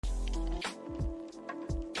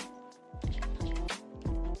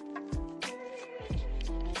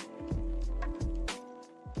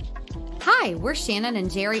Hi, we're Shannon and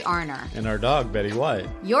Jerry Arner. And our dog, Betty White.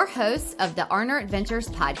 Your hosts of the Arner Adventures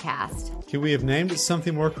podcast. Could we have named it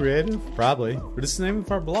something more creative? Probably. But it's the name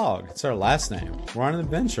of our blog. It's our last name. We're on an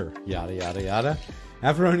adventure. Yada, yada, yada.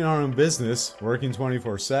 After owning our own business, working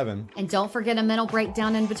 24/7. And don't forget a mental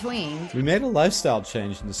breakdown in between. We made a lifestyle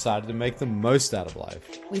change and decided to make the most out of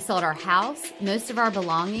life. We sold our house, most of our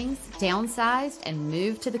belongings, downsized, and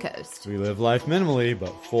moved to the coast. We live life minimally,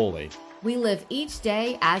 but fully. We live each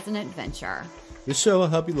day as an adventure. This show will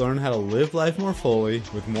help you learn how to live life more fully,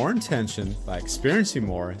 with more intention, by experiencing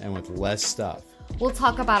more, and with less stuff. We'll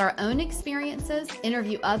talk about our own experiences,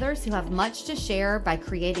 interview others who have much to share by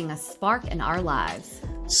creating a spark in our lives.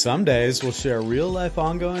 Some days we'll share real-life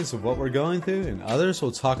ongoings of what we're going through, and others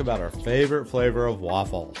will talk about our favorite flavor of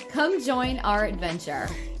waffle. Come join our adventure.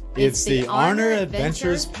 It's the Arner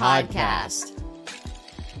Adventures Podcast.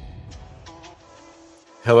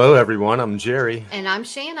 Hello, everyone. I'm Jerry. And I'm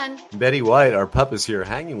Shannon. Betty White, our pup, is here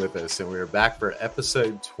hanging with us, and we are back for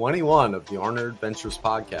episode 21 of the Arner Adventures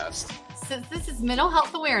Podcast. Since this is Mental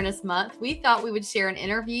Health Awareness Month, we thought we would share an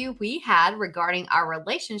interview we had regarding our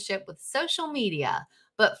relationship with social media.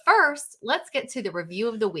 But first, let's get to the review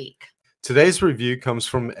of the week. Today's review comes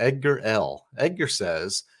from Edgar L. Edgar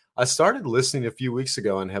says, I started listening a few weeks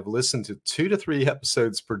ago and have listened to 2 to 3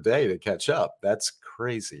 episodes per day to catch up. That's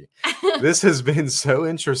crazy. This has been so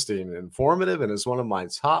interesting and informative and is one of my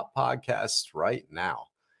top podcasts right now.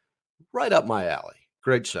 Right up my alley.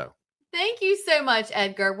 Great show. Thank you so much,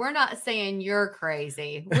 Edgar. We're not saying you're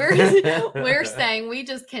crazy. We're saying we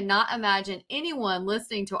just cannot imagine anyone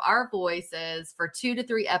listening to our voices for 2 to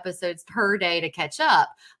 3 episodes per day to catch up.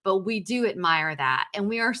 But we do admire that. And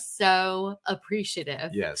we are so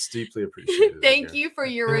appreciative. Yes, deeply appreciative. Thank you for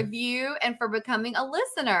your review and for becoming a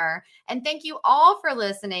listener. And thank you all for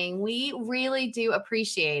listening. We really do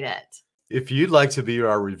appreciate it. If you'd like to be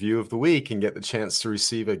our review of the week and get the chance to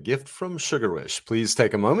receive a gift from Sugar Wish, please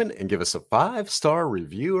take a moment and give us a 5-star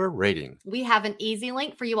review or rating. We have an easy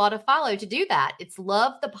link for you all to follow to do that. It's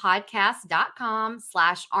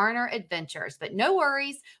lovethepodcast.com/Arner Adventures. But no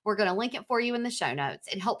worries, we're going to link it for you in the show notes.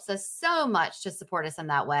 It helps us so much to support us in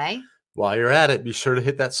that way. While you're at it, be sure to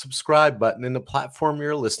hit that subscribe button in the platform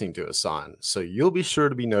you're listening to us on, so you'll be sure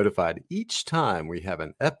to be notified each time we have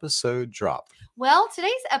an episode drop. Well,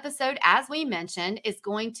 today's episode, as we mentioned, is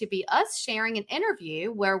going to be us sharing an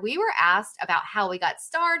interview where we were asked about how we got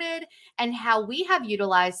started and how we have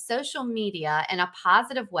utilized social media in a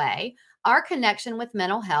positive way, our connection with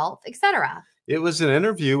mental health, etc. It was an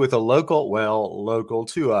interview with a local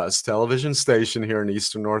to us television station here in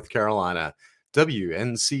Eastern North Carolina,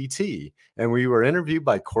 WNCT, and we were interviewed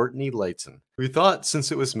by Courtney Layton. We thought since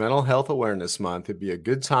it was Mental Health Awareness Month, it'd be a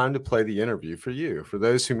good time to play the interview for you, for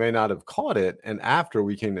those who may not have caught it, and after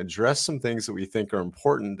we can address some things that we think are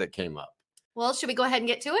important that came up. Well, should we go ahead and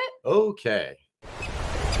get to it? Okay.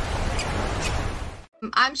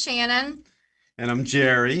 I'm Shannon. And I'm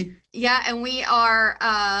Jerry. Yeah, and we are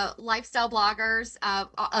lifestyle bloggers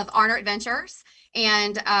of Arner Adventures.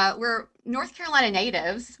 And we're North Carolina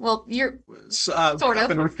natives. Well, you're sort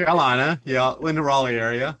of in North Carolina. Yeah, in the Raleigh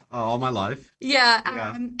area all my life. Yeah.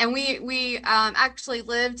 And we actually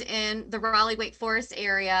lived in the Raleigh, Wake Forest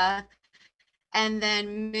area and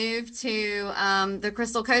then moved to the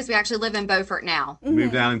Crystal Coast. We actually live in Beaufort now. Mm-hmm.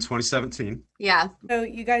 Moved down in 2017. Yeah. So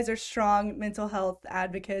you guys are strong mental health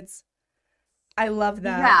advocates. I love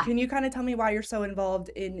that. Yeah. Can you kind of tell me why you're so involved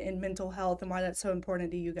in mental health and why that's so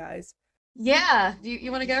important to you guys? Yeah. You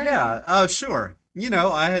want to go? Yeah, sure. You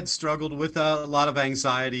know, I had struggled with a lot of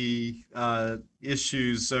anxiety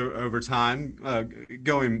issues over time,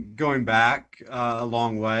 going back a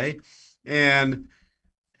long way, and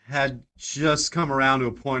had just come around to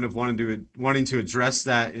a point of wanting to address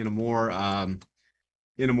that in a more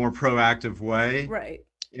proactive way. Right.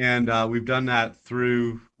 And we've done that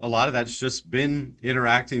through a lot of that's just been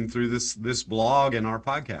interacting through this blog and our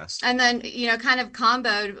podcast. And then, kind of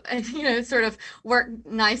comboed, sort of worked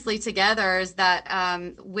nicely together is that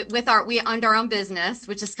we owned our own business,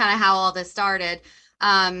 which is kind of how all this started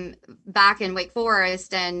back in Wake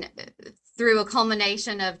Forest. And through a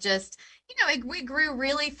culmination of just, we grew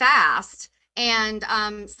really fast and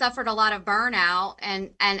suffered a lot of burnout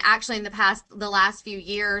and actually in the last few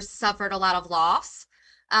years suffered a lot of loss.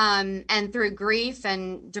 And through grief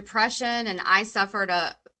and depression, and I suffered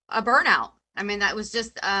a burnout. I mean, that was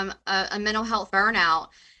just a mental health burnout.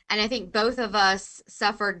 And I think both of us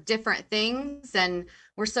suffered different things and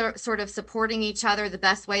we're sort of supporting each other the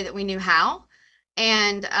best way that we knew how.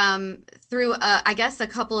 And through, I guess, a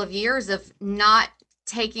couple of years of not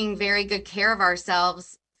taking very good care of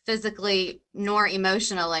ourselves physically nor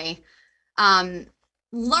emotionally,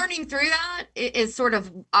 learning through that is sort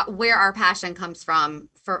of where our passion comes from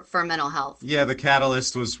for mental health. Yeah, the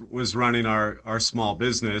catalyst was running our small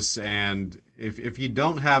business, and if you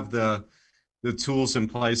don't have the tools in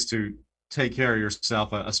place to take care of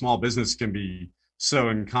yourself, a small business can be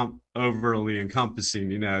so overly encompassing,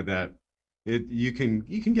 that you can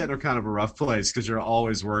get in a kind of a rough place because you're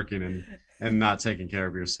always working and not taking care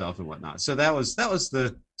of yourself and whatnot. So that was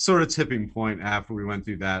the sort of tipping point after we went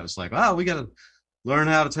through that. It was like, oh, we got to learn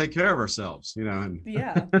how to take care of ourselves, and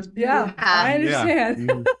Yeah, I understand.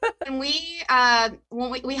 Mhm. And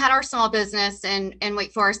when we had our small business in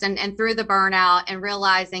Wake Forest and through the burnout and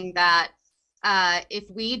realizing that if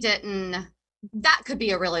we didn't, that could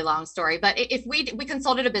be a really long story, but if we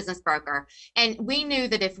consulted a business broker, and we knew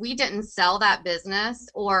that if we didn't sell that business,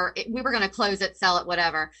 or we were going to close it, sell it,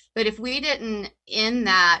 whatever, but if we didn't end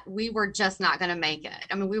that, we were just not going to make it.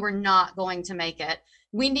 I mean, we were not going to make it.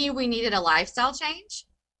 We knew we needed a lifestyle change.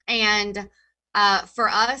 And for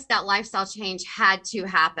us, that lifestyle change had to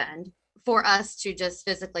happen for us to just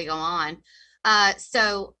physically go on.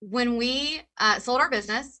 So when we sold our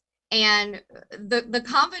business, and the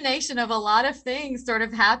combination of a lot of things sort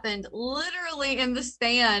of happened literally in the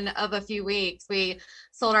span of a few weeks. We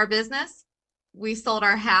sold our business, we sold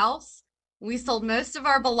our house, we sold most of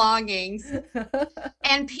our belongings,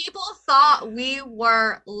 and people thought we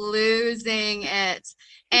were losing it.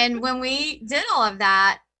 And when we did all of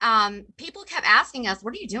that, people kept asking us,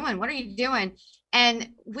 what are you doing? What are you doing? And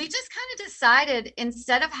we just kind of decided,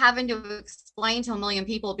 instead of having to explain to a million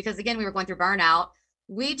people, because again, we were going through burnout,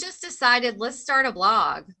 we just decided, let's start a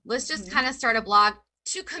blog. Let's just kind of start a blog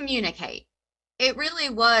to communicate. It really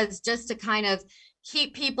was just to kind of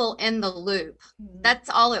keep people in the loop. That's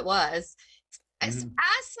all it was. As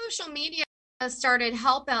social media started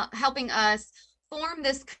helping us form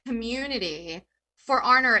this community for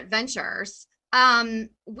Arner Adventures,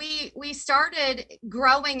 we started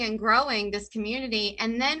growing and growing this community,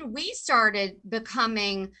 and then we started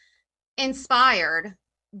becoming inspired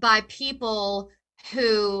by people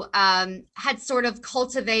who had sort of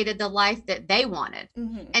cultivated the life that they wanted,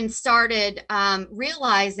 and started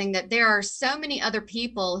realizing that there are so many other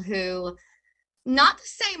people who, not the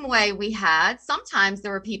same way we had. Sometimes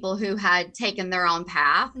there were people who had taken their own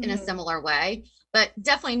path in a similar way, but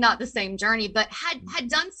definitely not the same journey, but had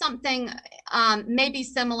done something maybe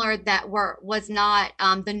similar that was not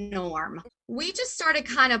the norm. We just started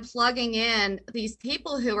kind of plugging in these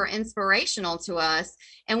people who were inspirational to us.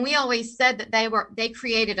 And we always said that they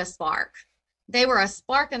created a spark. They were a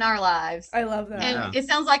spark in our lives. I love that. And it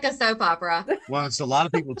sounds like a soap opera. Well, it's a lot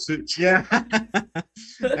of people too. Yeah.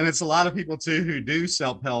 And it's a lot of people too who do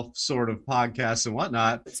self-help sort of podcasts and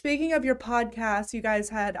whatnot. Speaking of your podcast, you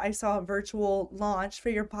guys I saw a virtual launch for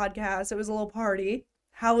your podcast. It was a little party.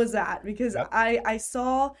 How was that? Because I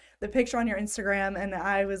saw the picture on your Instagram and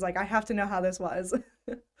I was like, I have to know how this was.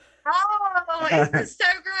 Oh, it was so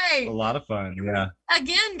great. A lot of fun. Yeah.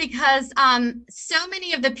 Again, because so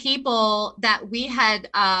many of the people that we had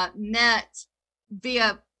met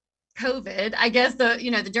via COVID, I guess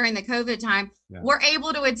during the COVID time, were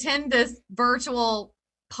able to attend this virtual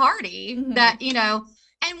party that, and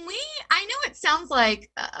I know it sounds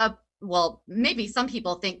like well, maybe some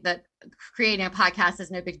people think that creating a podcast is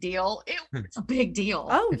no big deal. It's a big deal.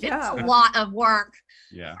 Oh, yeah. It's a lot of work.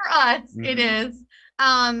 Yeah. For us, it is.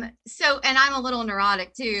 So, and I'm a little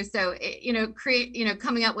neurotic too. So,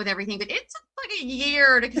 coming up with everything, but it took like a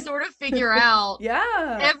year to sort of figure out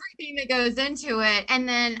everything that goes into it. And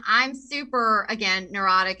then I'm super, again,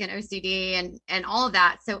 neurotic and OCD and all of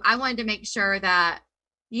that. So I wanted to make sure that,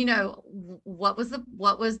 what was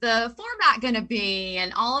the format going to be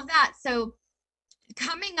and all of that. So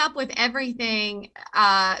coming up with everything,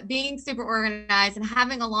 being super organized and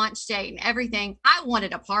having a launch date and everything, I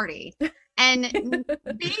wanted a party. And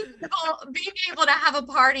being able to have a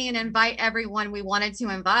party and invite everyone we wanted to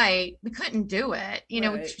invite, we couldn't do it.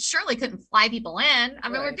 We surely couldn't fly people in. I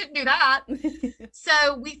mean, we couldn't do that.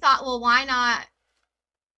 So we thought, well, why not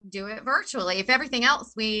do it virtually? If everything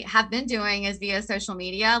else we have been doing is via social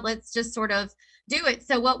media, let's just sort of do it.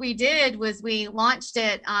 So what we did was we launched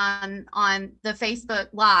it on the Facebook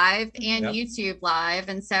Live and YouTube Live.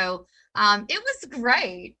 And so it was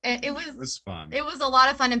great. It was fun. It was a lot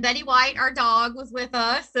of fun. And Betty White, our dog, was with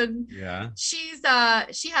us, and she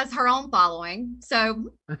has her own following.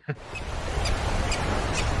 So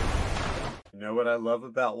You know what I love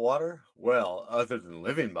about water? Well, other than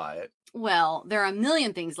living by it, Well, there are a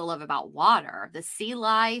million things to love about water. The sea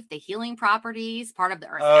life, the healing properties, part of the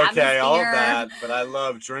Earth's okay, all atmosphere. that, but I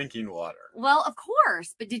love drinking water. Well, of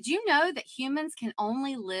course, but did you know that humans can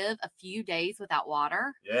only live a few days without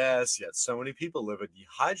water? Yes, yet so many people live a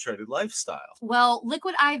dehydrated lifestyle. Well,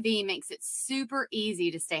 Liquid IV makes it super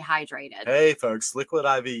easy to stay hydrated. Hey, folks, Liquid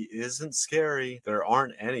IV isn't scary. There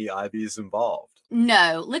aren't any IVs involved.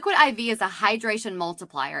 No, Liquid IV is a hydration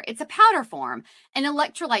multiplier. It's a powder form, an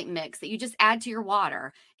electrolyte mix that you just add to your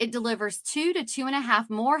water. It delivers 2 to 2.5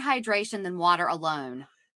 more hydration than water alone.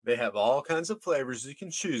 They have all kinds of flavors you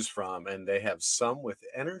can choose from, and they have some with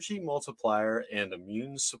energy multiplier and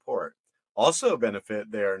immune support. Also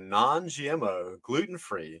benefit, they are non-GMO,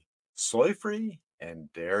 gluten-free, soy-free,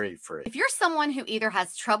 and dairy-free. If you're someone who either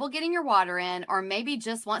has trouble getting your water in or maybe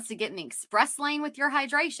just wants to get in the express lane with your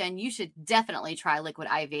hydration, you should definitely try Liquid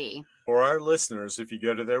IV. For our listeners, if you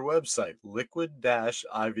go to their website, liquid-iv.com,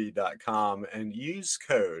 and use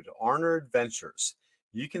code ARNERADVENTURES,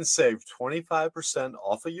 you can save 25%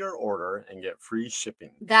 off of your order and get free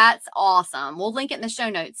shipping. That's awesome. We'll link it in the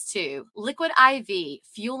show notes too. Liquid IV,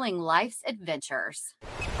 fueling life's adventures.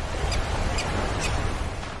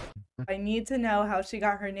 I need to know how she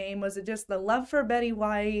got her name. Was it just the love for Betty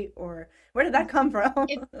White, or where did that come from?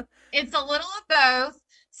 It's a little of both.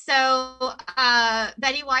 So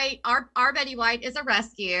Betty White, our Betty White is a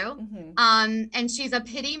rescue. And she's a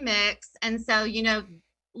pity mix. And so,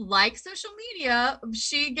 like social media,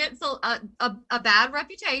 she gets a bad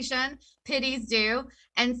reputation. Pitties do.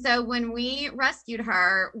 And so when we rescued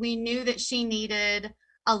her, we knew that she needed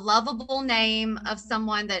a lovable name of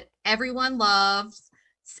someone that everyone loves.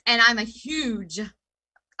 And I'm a huge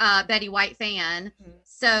Betty White fan.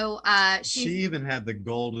 So she even had the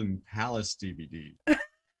Golden Palace DVD.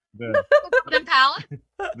 Golden Palace?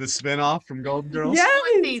 The spinoff from Golden Girls? Yes.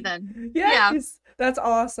 One season. Yes. Yeah. That's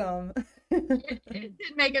awesome. It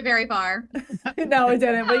didn't make it very far. No, it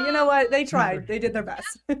didn't. But you know what? They tried. They did their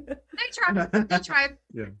best. They tried.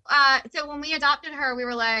 Yeah. So when we adopted her, we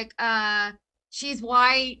were like, she's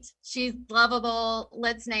white, she's lovable,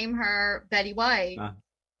 let's name her Betty White.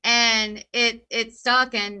 And it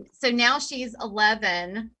stuck. And so now she's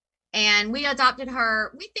 11, and we adopted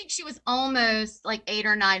her. We think she was almost like 8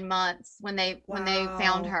 or 9 months when they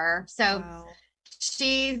found her. So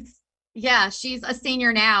she's a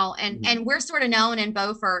senior now, and we're sort of known in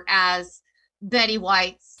Beaufort as Betty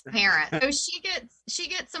White's parent. So she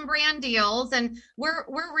gets some brand deals, and we're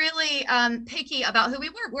really picky about who we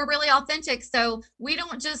work. We're really authentic, so we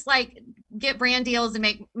don't just like get brand deals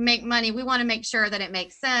and make money. We want to make sure that it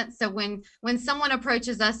makes sense. So when someone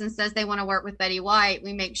approaches us and says they want to work with Betty White,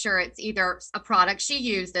 we make sure it's either a product she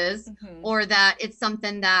uses, or that it's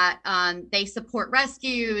something that they support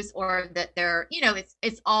rescues, or that they're,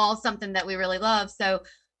 it's all something that we really love. So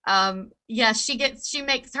she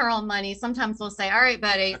makes her own money. Sometimes we'll say, all right,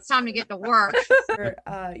 Betty, it's time to get to work.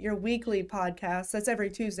 Your weekly podcast, that's every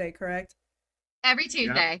Tuesday, correct? Every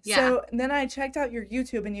Tuesday. Yeah. So then I checked out your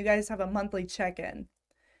YouTube, and you guys have a monthly check-in.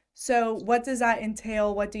 So what does that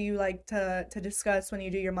entail? What do you like to discuss when you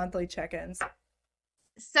do your monthly check-ins?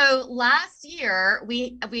 So last year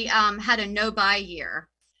we had a no buy year.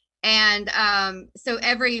 And so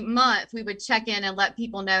every month we would check in and let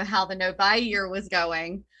people know how the no buy year was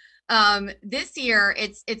going. This year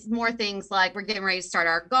it's more things like we're getting ready to start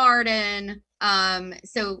our garden.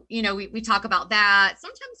 So we talk about that.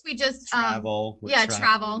 Sometimes we just travel.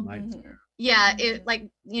 Travel. Yeah, it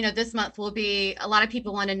this month will be, a lot of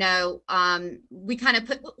people want to know. We kind of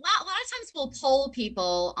put a lot of times we'll poll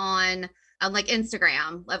people on like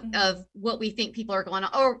Instagram of what we think people are going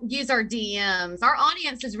on, or use our DMs. Our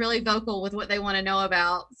audience is really vocal with what they want to know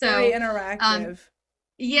about. So very interactive.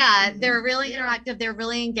 They're really interactive. They're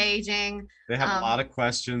really engaging. They have a lot of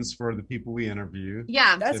questions for the people we interview.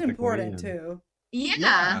 Yeah. That's important too.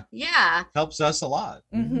 Yeah. Helps us a lot.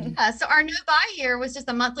 So our no buy year was just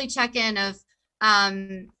a monthly check-in of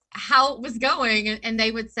how it was going, and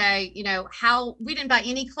they would say, how we didn't buy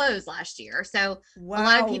any clothes last year. So a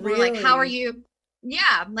lot of people were like, how are you?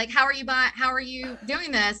 Yeah. Like, how are you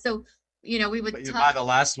doing this? So, we would by the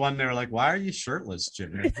last one, they were like, why are you shirtless,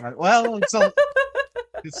 Jimmy? Well,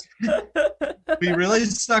 we really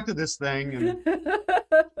stuck to this thing, and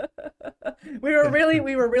we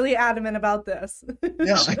were really adamant about this.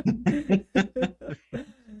 Yeah.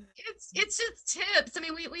 It's just tips. I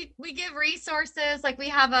mean, we give resources. Like we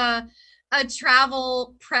have a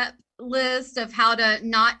travel prep list of how to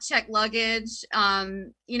not check luggage,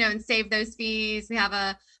 and save those fees. We have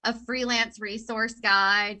a freelance resource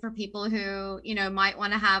guide for people who, might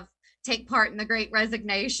want to have take part in the Great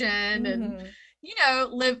Resignation and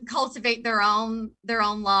Mhm. cultivate their own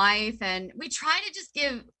life. And we try to just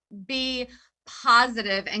be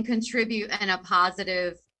positive and contribute in a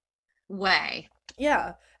positive way.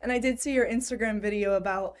 Yeah. And I did see your Instagram video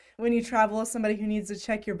about when you travel with somebody who needs to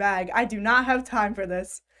check your bag. I do not have time for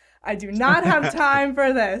this. I do not have time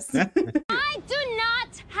for this. I do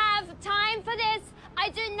not have time for this. I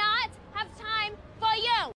do not have time for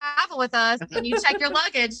you. Travel with us and you check your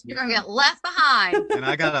luggage, you're gonna get left behind. And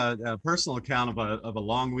I got a personal account of a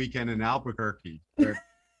long weekend in Albuquerque. Where,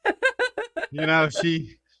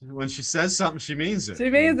 when she says something, she means it. She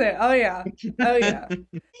means it. Oh yeah. Oh yeah.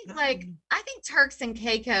 I think Turks and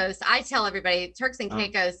Caicos, I tell everybody Turks and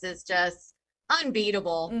Caicos is just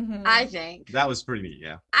unbeatable. Mhm. I think That was pretty neat.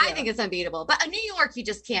 Yeah. I think it's unbeatable. But New York, you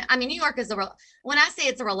just can't. I mean, New York is when I say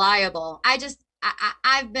it's a reliable,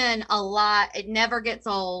 I've been a lot. It never gets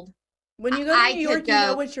old. When you go I to New could York, you know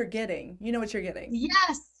go- what you're getting. You know what you're getting.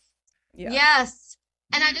 Yes. Yeah. Yes.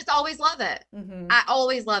 And I just always love it. Mhm. I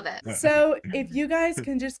always love it. So if you guys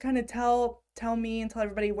can just kind of tell me and tell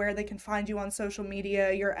everybody where they can find you on social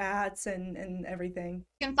media, your ads and everything.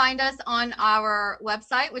 You can find us on our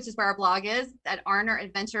website, which is where our blog is, at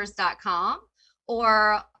arneradventures.com,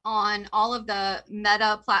 or on all of the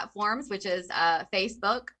Meta platforms, which is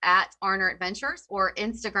Facebook at Arner Adventures, or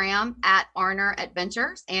Instagram at Arner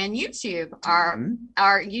Adventures, and YouTube.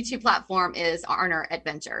 Our YouTube platform is Arner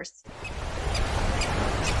Adventures.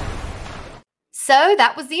 So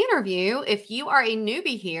that was the interview. If you are a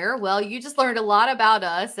newbie here, well, you just learned a lot about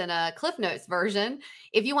us in a Cliff Notes version.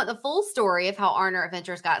 If you want the full story of how Arner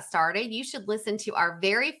Adventures got started, you should listen to our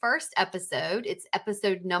very first episode. It's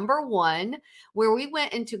episode number 1, where we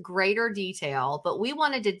went into greater detail, but we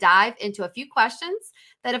wanted to dive into a few questions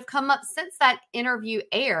that have come up since that interview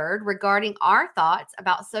aired regarding our thoughts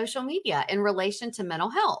about social media in relation to mental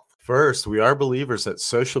health. First, we are believers that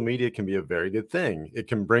social media can be a very good thing. It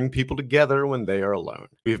can bring people together when they are alone.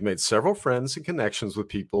 We have made several friends and connections with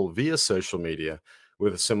people via social media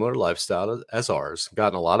with a similar lifestyle as ours,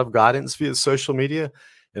 gotten a lot of guidance via social media,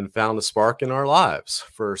 and found a spark in our lives.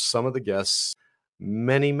 For some of the guests,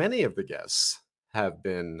 many of the guests have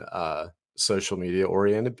been social media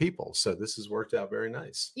oriented people. So this has worked out very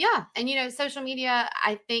nice. Yeah. And, social media,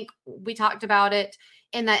 I think we talked about it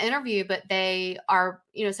in that interview, but they are,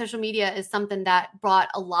 social media is something that brought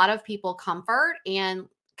a lot of people comfort and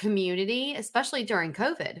community, especially during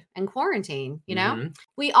COVID and quarantine.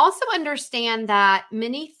 We also understand that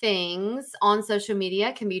many things on social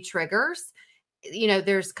media can be triggers.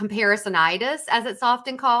 There's comparisonitis, as it's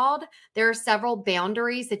often called. There are several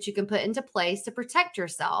boundaries that you can put into place to protect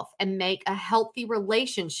yourself and make a healthy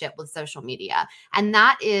relationship with social media. And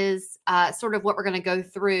that is sort of what we're going to go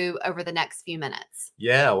through over the next few minutes.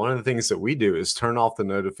 Yeah, one of the things that we do is turn off the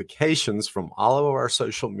notifications from all of our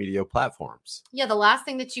social media platforms. Yeah, the last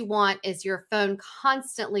thing that you want is your phone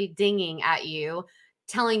constantly dinging at you,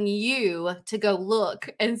 telling you to go look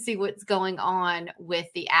and see what's going on with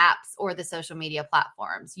the apps or the social media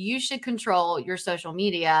platforms. You should control your social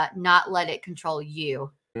media, not let it control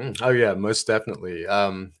you. Oh, yeah, most definitely.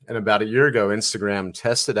 And about a year ago, Instagram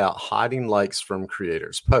tested out hiding likes from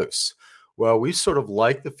creators' posts. Well, we sort of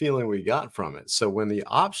liked the feeling we got from it. So when the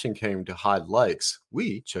option came to hide likes,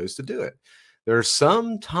 we chose to do it. There are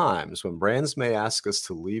some times when brands may ask us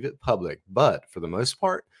to leave it public, but for the most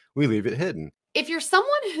part, we leave it hidden. If you're someone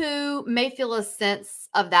who may feel a sense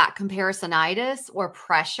of that comparisonitis or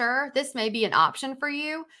pressure, this may be an option for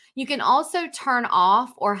you. You can also turn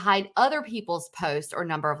off or hide other people's posts or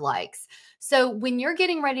number of likes. So when you're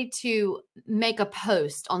getting ready to make a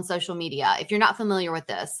post on social media, if you're not familiar with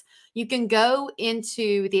this, you can go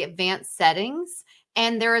into the advanced settings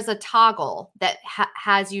and there is a toggle that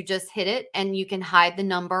has you just hit it and you can hide the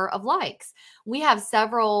number of likes. We have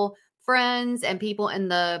several friends and people in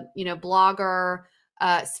the blogger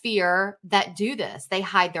sphere that do this. They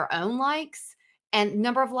hide their own likes and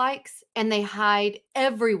number of likes, and they hide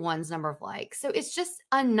everyone's number of likes. So it's just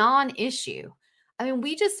a non-issue. I mean,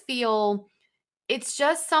 we just feel it's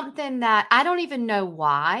just something that I don't even know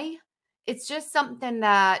why. It's just something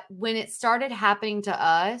that when it started happening to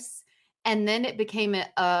us, and then it became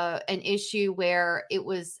an issue where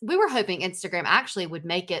we were hoping Instagram actually would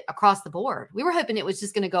make it across the board. We were hoping it was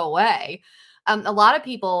just going to go away. A lot of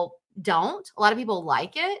people don't. A lot of people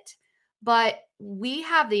like it, but we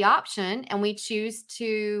have the option and we choose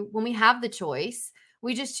to, when we have the choice,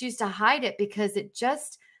 we just choose to hide it because it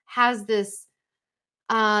just has this,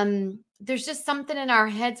 there's just something in our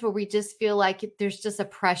heads where we just feel like there's just a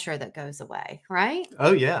pressure that goes away, right?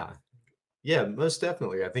 Oh, yeah. Yeah, most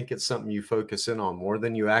definitely. I think it's something you focus in on more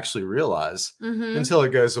than you actually realize Mm-hmm. until it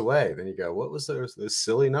goes away. Then you go, what was those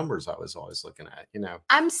silly numbers I was always looking at, you know?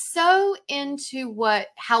 I'm so into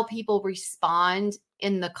how people respond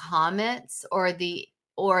in the comments or the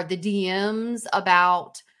DMs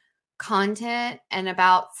about content and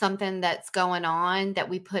about something that's going on that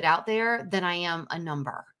we put out there than I am a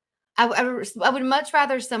number. I would much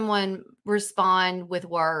rather someone respond with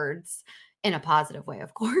words in a positive way,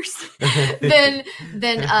 of course, than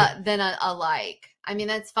a like. I mean,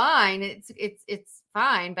 that's fine. It's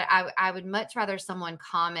fine, but I would much rather someone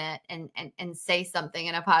comment and say something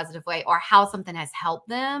in a positive way or how something has helped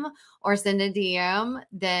them or send a DM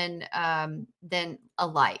than a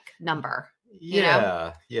like number. You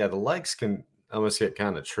know? Yeah. The likes can almost get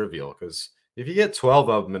kind of trivial because if you get 12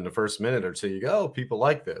 of them in the first minute or two, you go, oh, people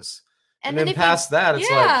like this. And then past that,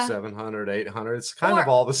 it's like 700, 800. It's kind of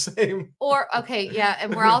all the same. Or, okay, yeah.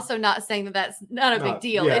 And we're also not saying that that's not a big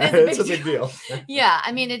deal. Yeah, it is a big deal. Yeah,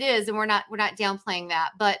 I mean, it is. And we're not downplaying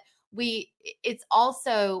that. But it's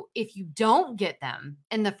also, if you don't get them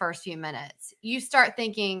in the first few minutes, you start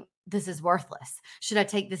thinking, this is worthless. Should I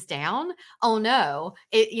take this down? Oh no.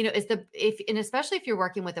 And especially if you're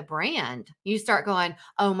working with a brand, you start going,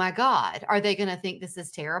 oh my God, are they going to think this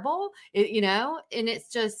is terrible? And it's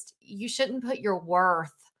just, you shouldn't put your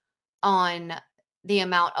worth on the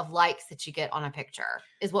amount of likes that you get on a picture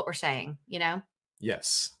is what we're saying,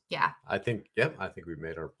 Yes. Yeah. I think we've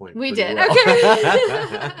made our point. We did. Well. Okay.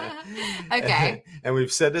 Okay. And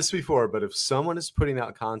we've said this before, but if someone is putting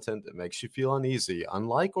out content that makes you feel uneasy,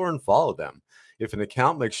 unlike or unfollow them. If an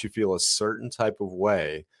account makes you feel a certain type of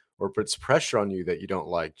way or puts pressure on you that you don't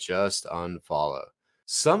like, just unfollow.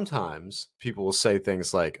 Sometimes people will say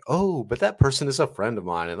things like, oh, but that person is a friend of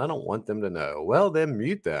mine and I don't want them to know. Well, then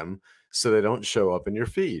mute them so they don't show up in your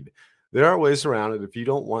feed. There are ways around it if you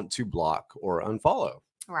don't want to block or unfollow.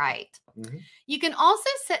 Right. Mm-hmm. You can also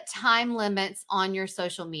set time limits on your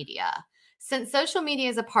social media. Since social media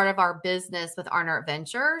is a part of our business with Arnert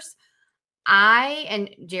Ventures, I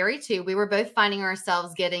and Jerry too, we were both finding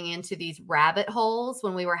ourselves getting into these rabbit holes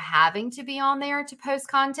when we were having to be on there to post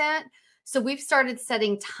content. So we've started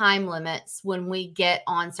setting time limits when we get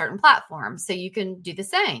on certain platforms. So you can do the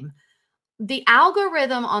same. The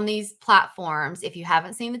algorithm on these platforms, if you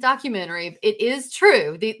haven't seen the documentary, it is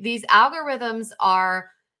true. These algorithms are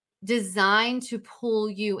designed to pull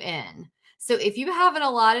you in. So if you have an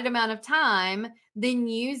allotted amount of time, then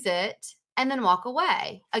use it and then walk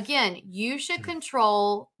away. Again, you should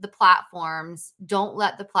control the platforms. Don't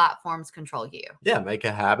let the platforms control you. Yeah, make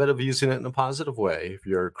a habit of using it in a positive way. If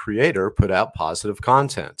you're a creator, put out positive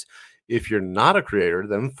content. If you're not a creator,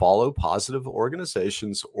 then follow positive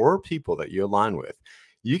organizations or people that you align with.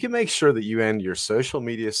 You can make sure that you end your social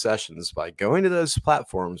media sessions by going to those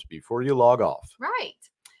platforms before you log off. Right.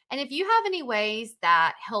 And if you have any ways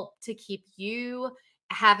that help to keep you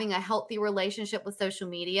having a healthy relationship with social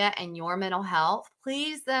media and your mental health,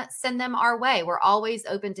 please send them our way. We're always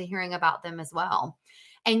open to hearing about them as well.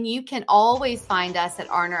 And you can always find us at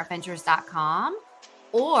arnertventures.com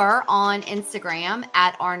or on Instagram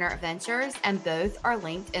at Arnert Ventures, and both are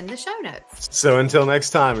linked in the show notes. So until next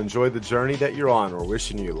time, enjoy the journey that you're on. We're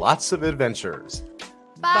wishing you lots of adventures.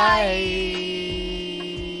 Bye.